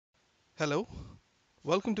Hello,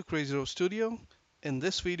 welcome to Crazy Row Studio. In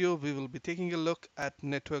this video, we will be taking a look at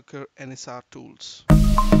NetWorker nsrTools.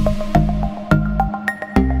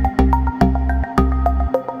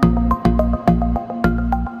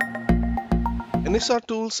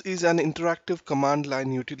 nsrTools is an interactive command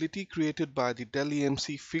line utility created by the Dell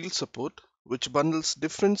EMC Field Support, which bundles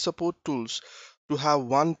different support tools to have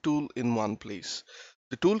one tool in one place.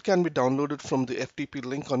 The tool can be downloaded from the FTP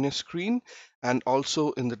link on your screen and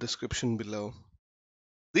also in the description below.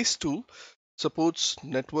 This tool supports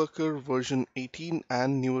NetWorker version 18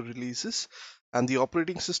 and newer releases, and the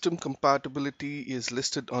operating system compatibility is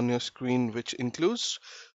listed on your screen, which includes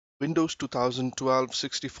Windows 2012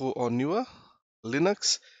 64 or newer,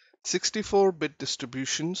 Linux 64-bit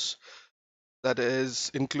distributions, that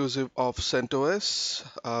is inclusive of CentOS,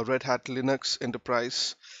 Red Hat Linux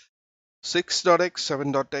Enterprise 6.x,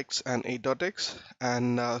 7.x, and 8.x,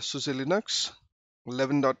 and SUSE Linux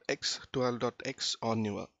 11.x, 12.x, or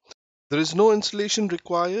newer. There is no installation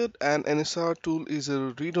required, and nsrTool is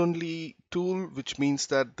a read-only tool, which means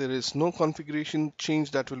that there is no configuration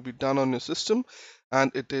change that will be done on your system,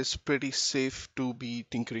 and it is pretty safe to be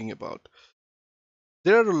tinkering about.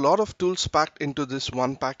 There are a lot of tools packed into this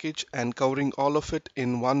one package, and covering all of it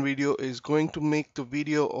in one video is going to make the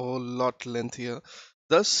video a lot lengthier.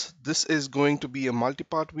 Thus, this is going to be a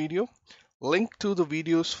multi-part video. Link to the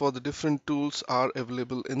videos for the different tools are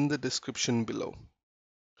available in the description below.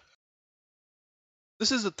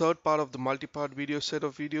 This is the third part of the multi-part video set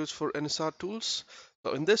of videos for nsrTools.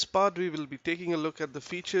 So in this part, we will be taking a look at the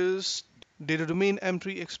features, Data Domain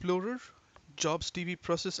mtree Explorer, JobsDB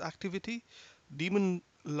Process Activity, Daemon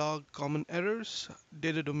Log Common Errors,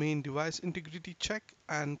 Data Domain Device Integrity Check,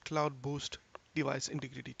 and Cloud Boost Device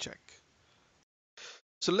Integrity Check.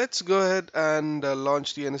 So let's go ahead and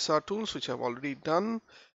launch the nsrTools, which I've already done.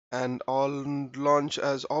 And on launch,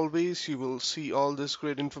 as always, you will see all this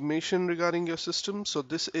great information regarding your system. So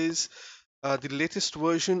this is the latest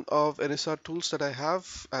version of nsrTools that I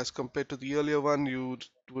have. As compared to the earlier one, you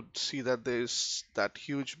would see that there's that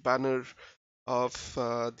huge banner of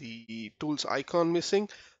the tools icon missing,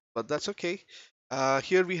 but that's okay.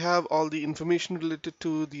 Here we have all the information related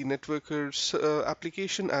to the NetWorker's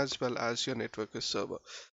application as well as your NetWorker server.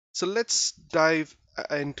 So let's dive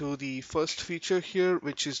into the first feature here,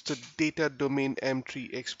 which is the Data Domain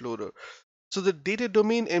mtree Explorer. So the Data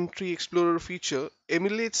Domain mtree Explorer feature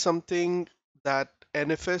emulates something that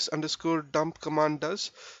nfs_dump command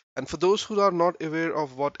does. And for those who are not aware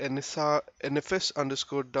of what nfs_dump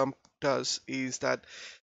does, is that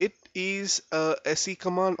it is a SE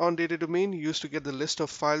command on data domain used to get the list of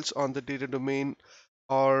files on the data domain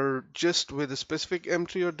or just with a specific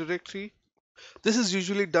mtree or directory. This is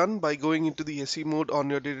usually done by going into the SE mode on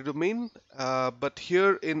your data domain, but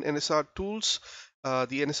here in nsrTools,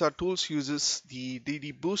 the nsrTools uses the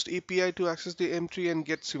ddboost API to access the mtree and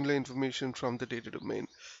get similar information from the data domain.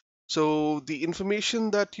 So the information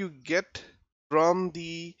that you get from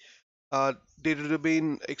the Data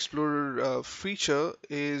Domain Explorer feature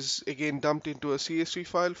is again dumped into a CSV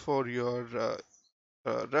file for your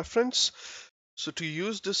reference. So to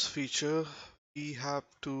use this feature, we have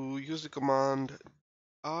to use the command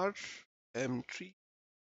mtree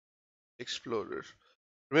Explorer.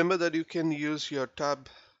 Remember that you can use your tab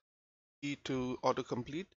key to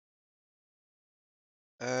autocomplete,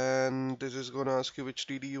 and this is going to ask you which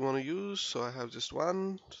DD you want to use. So I have just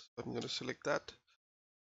one, so I'm going to select that.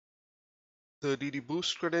 The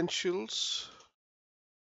ddboost credentials,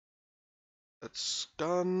 that's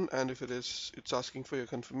done, and if it's asking for your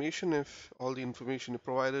confirmation. If all the information you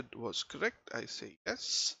provided was correct, I say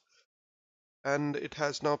yes, and it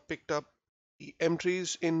has now picked up the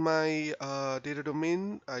mtrees in my data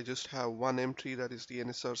domain. I just have one mtree, that is the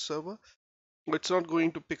NSR server. It's not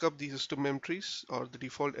going to pick up the system mtrees or the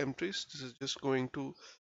default mtrees. This is just going to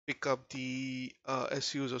pick up the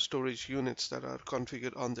SUs or storage units that are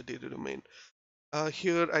configured on the data domain.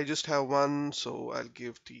 Here I just have one, so I'll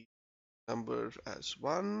give the number as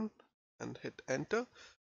 1 and hit enter.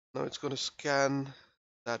 Now it's going to scan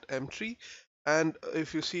that mtree, and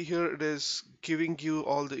if you see here, it is giving you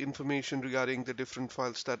all the information regarding the different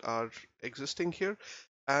files that are existing here,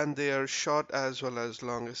 and they are short as well as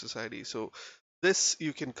long SSID. So this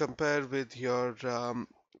you can compare with your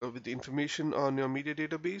with the information on your media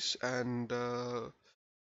database, and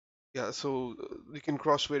yeah, so you can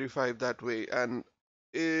cross verify that way. And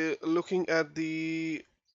looking at the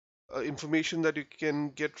information that you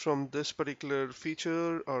can get from this particular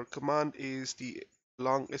feature or command is the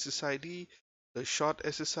long SSID, the short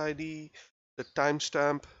SSID, the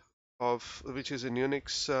timestamp of which is in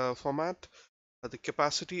Unix format, the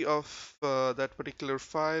capacity of that particular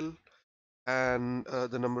file, and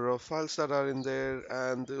the number of files that are in there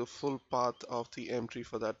and the full path of the mtree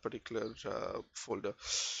for that particular folder.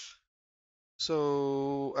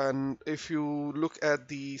 So, and if you look at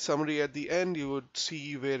the summary at the end, you would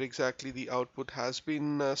see where exactly the output has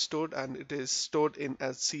been stored, and it is stored in a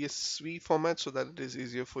CSV format so that it is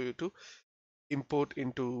easier for you to import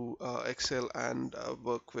into Excel and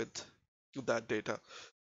work with that data.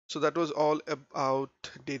 So that was all about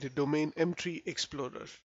Data Domain mtree Explorer.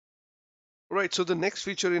 Right, so the next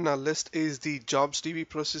feature in our list is the JobsDB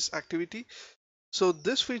Process Activity. So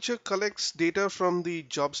this feature collects data from the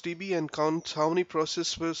JobsDB and counts how many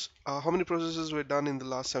processes were done in the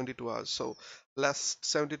last 72 hours. So last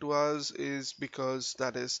 72 hours is because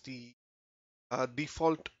that is the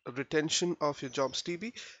default retention of your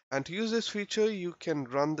JobsDB. And to use this feature, you can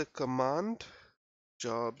run the command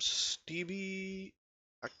JobsDB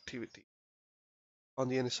Activity on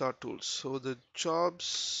the nsrTools. So the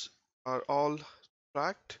jobs are all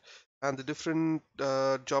tracked, and the different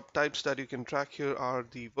job types that you can track here are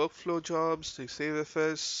the workflow jobs, the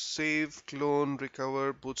SaveFS, save, clone,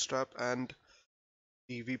 recover, bootstrap, and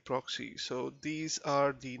the vproxy. So these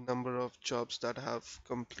are the number of jobs that I have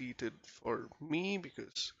completed for me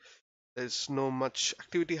because there's no much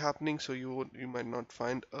activity happening, so you might not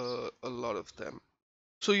find a lot of them.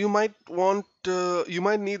 So you might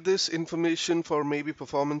need this information for maybe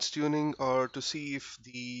performance tuning or to see if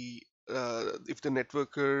the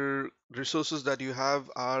networker resources that you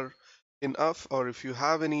have are enough, or if you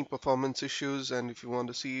have any performance issues, and if you want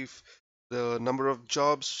to see if the number of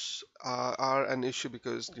jobs are an issue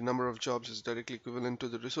because the number of jobs is directly equivalent to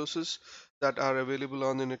the resources that are available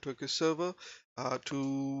on the networker server.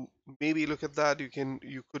 To maybe look at that,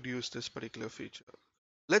 you could use this particular feature.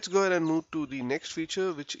 Let's go ahead and move to the next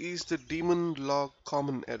feature, which is the Daemon Log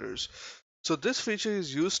common errors. So this feature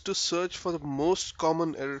is used to search for the most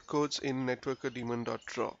common error codes in networker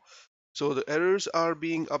daemon.raw. So the errors are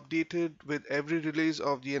being updated with every release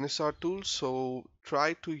of the nsrTools. So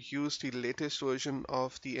try to use the latest version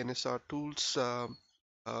of the nsrTools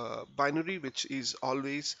binary, which is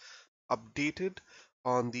always updated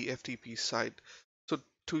on the FTP side. So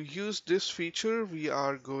to use this feature, we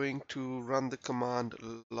are going to run the command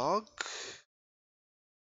log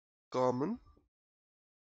common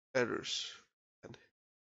errors and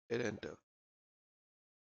hit enter.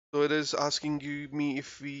 So it is asking me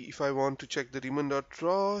if I want to check the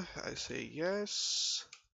daemon.raw. I say yes,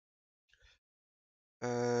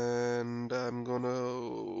 and I'm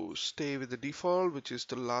gonna stay with the default, which is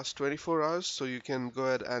the last 24 hours. So you can go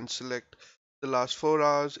ahead and select the last 4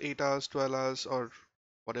 hours, 8 hours, 12 hours, or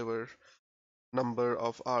whatever number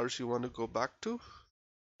of hours you want to go back to.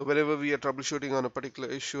 So whenever we are troubleshooting on a particular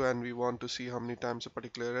issue and we want to see how many times a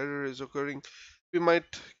particular error is occurring, we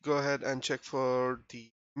might go ahead and check for the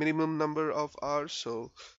minimum number of hours.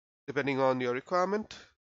 So depending on your requirement,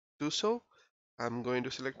 do so. I'm going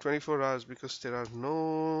to select 24 hours because there are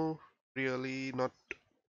not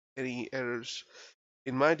any errors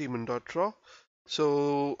in my daemon.raw.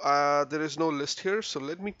 So there is no list here. So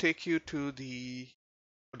let me take you to the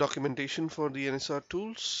documentation for the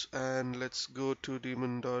nsrTools, and let's go to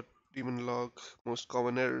daemon log most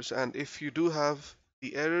common errors. And if you do have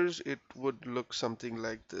the errors, it would look something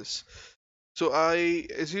like this. So I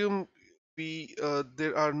assume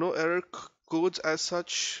there are no error codes as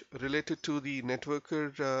such related to the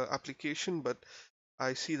networker application, but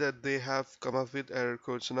I see that they have come up with error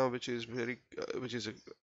codes now, which is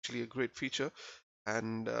actually a great feature,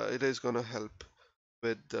 and it is going to help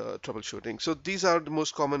with troubleshooting. So these are the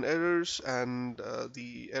most common errors and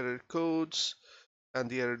the error codes and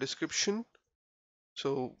the error description.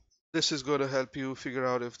 So this is going to help you figure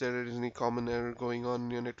out if there is any common error going on in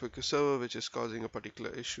your networker server which is causing a particular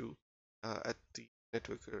issue at the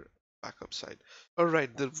networker backup side.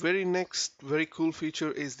 Alright, the very next very cool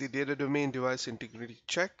feature is the data domain device integrity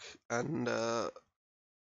check, and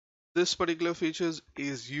this particular feature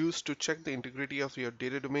is used to check the integrity of your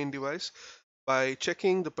data domain device by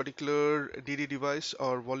checking the particular DD device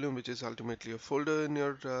or volume, which is ultimately a folder in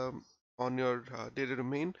your on your data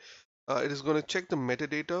domain. It is going to check the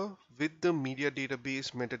metadata with the media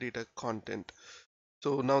database metadata content.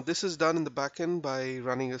 So now this is done in the backend by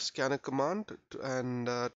running a scanner command, and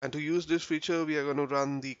to use this feature, we are going to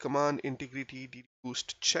run the command integrity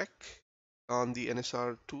ddboost check on the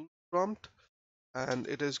nsr tool prompt, and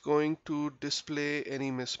it is going to display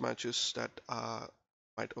any mismatches that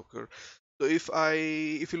might occur. So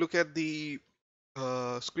if you look at the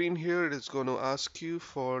screen here, it is going to ask you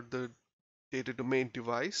for the data domain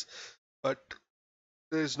device, but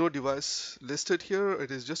there is no device listed here. It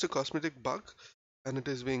is just a cosmetic bug. and it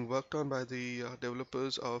is being worked on by the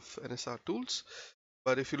developers of nsrTools.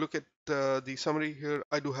 But if you look at the summary here,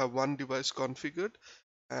 I do have one device configured,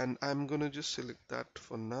 and I'm going to just select that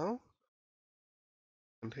for now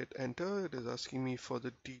and hit enter. It is asking me for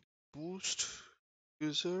the ddboost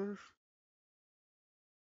user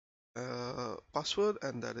password,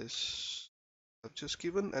 and that is I've just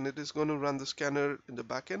given, and it is going to run the scanner in the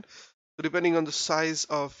backend. So depending on the size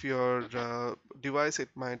of your device, it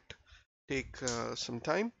might take some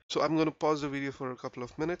time. So I'm going to pause the video for a couple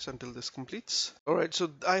of minutes until this completes. All right, so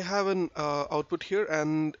I have an output here,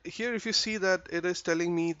 and here if you see that it is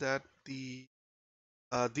telling me that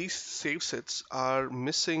these save sets are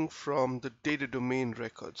missing from the data domain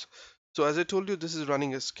records. So as I told you, this is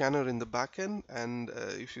running a scanner in the backend, and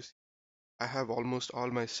if you see, I have almost all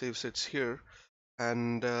my save sets here,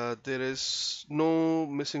 and there is no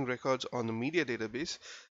missing records on the media database.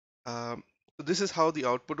 Um, so this is how the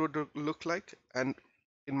output would look like, and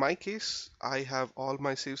in my case, I have all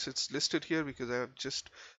my save sets listed here because I have just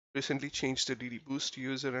recently changed the ddboost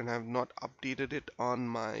user and have not updated it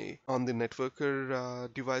on the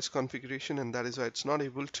NetWorker device configuration, and that is why it's not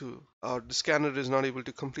able to, or the scanner is not able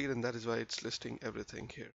to complete, and that is why it's listing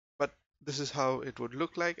everything here. But this is how it would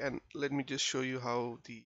look like, and let me just show you how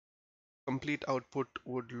the complete output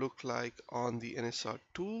would look like on the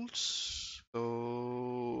nsrTools.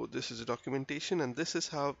 So this is a documentation, and this is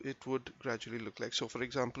how it would gradually look like. So for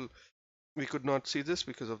example, we could not see this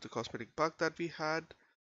because of the cosmetic bug that we had.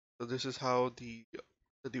 So this is how the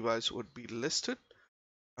device would be listed.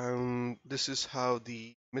 This is how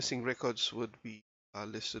the missing records would be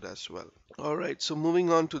listed as well. All right, so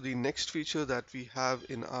moving on to the next feature that we have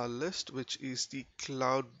in our list, which is the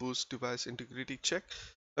Cloud Boost device integrity check.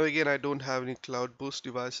 Now again, I don't have any Cloud Boost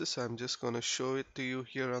devices, so I'm just going to show it to you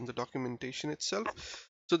here on the documentation itself.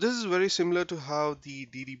 So this is very similar to how the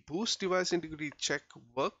ddboost device integrity check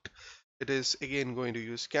worked. It is again going to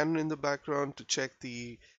use scanner in the background to check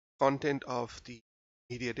the content of the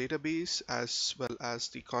media database as well as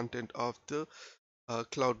the content of the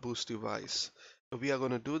Cloud Boost device. So we are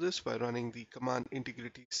going to do this by running the command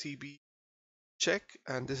integrity cb check,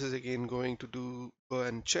 and this is again going to go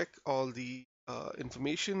and check all the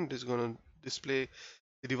information. It is going to display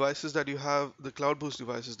the devices that you have, the Cloud Boost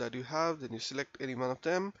devices that you have, then you select any one of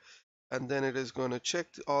them, and then it is going to check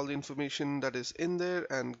all the information that is in there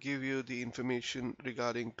and give you the information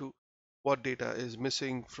regarding to what data is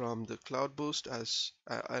missing from the Cloud Boost as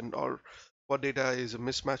and or what data is a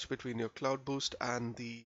mismatch between your Cloud Boost and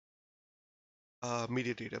the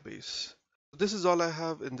media database. This is all I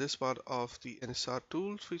have in this part of the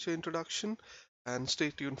nsrTools feature introduction, and stay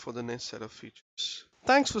tuned for the next set of features.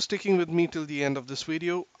 Thanks for sticking with me till the end of this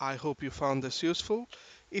video. I hope you found this useful.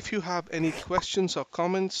 If you have any questions or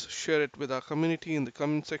comments, share it with our community in the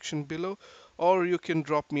comment section below, or you can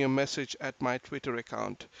drop me a message at my Twitter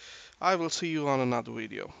account. I will see you on another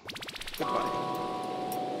video. Goodbye.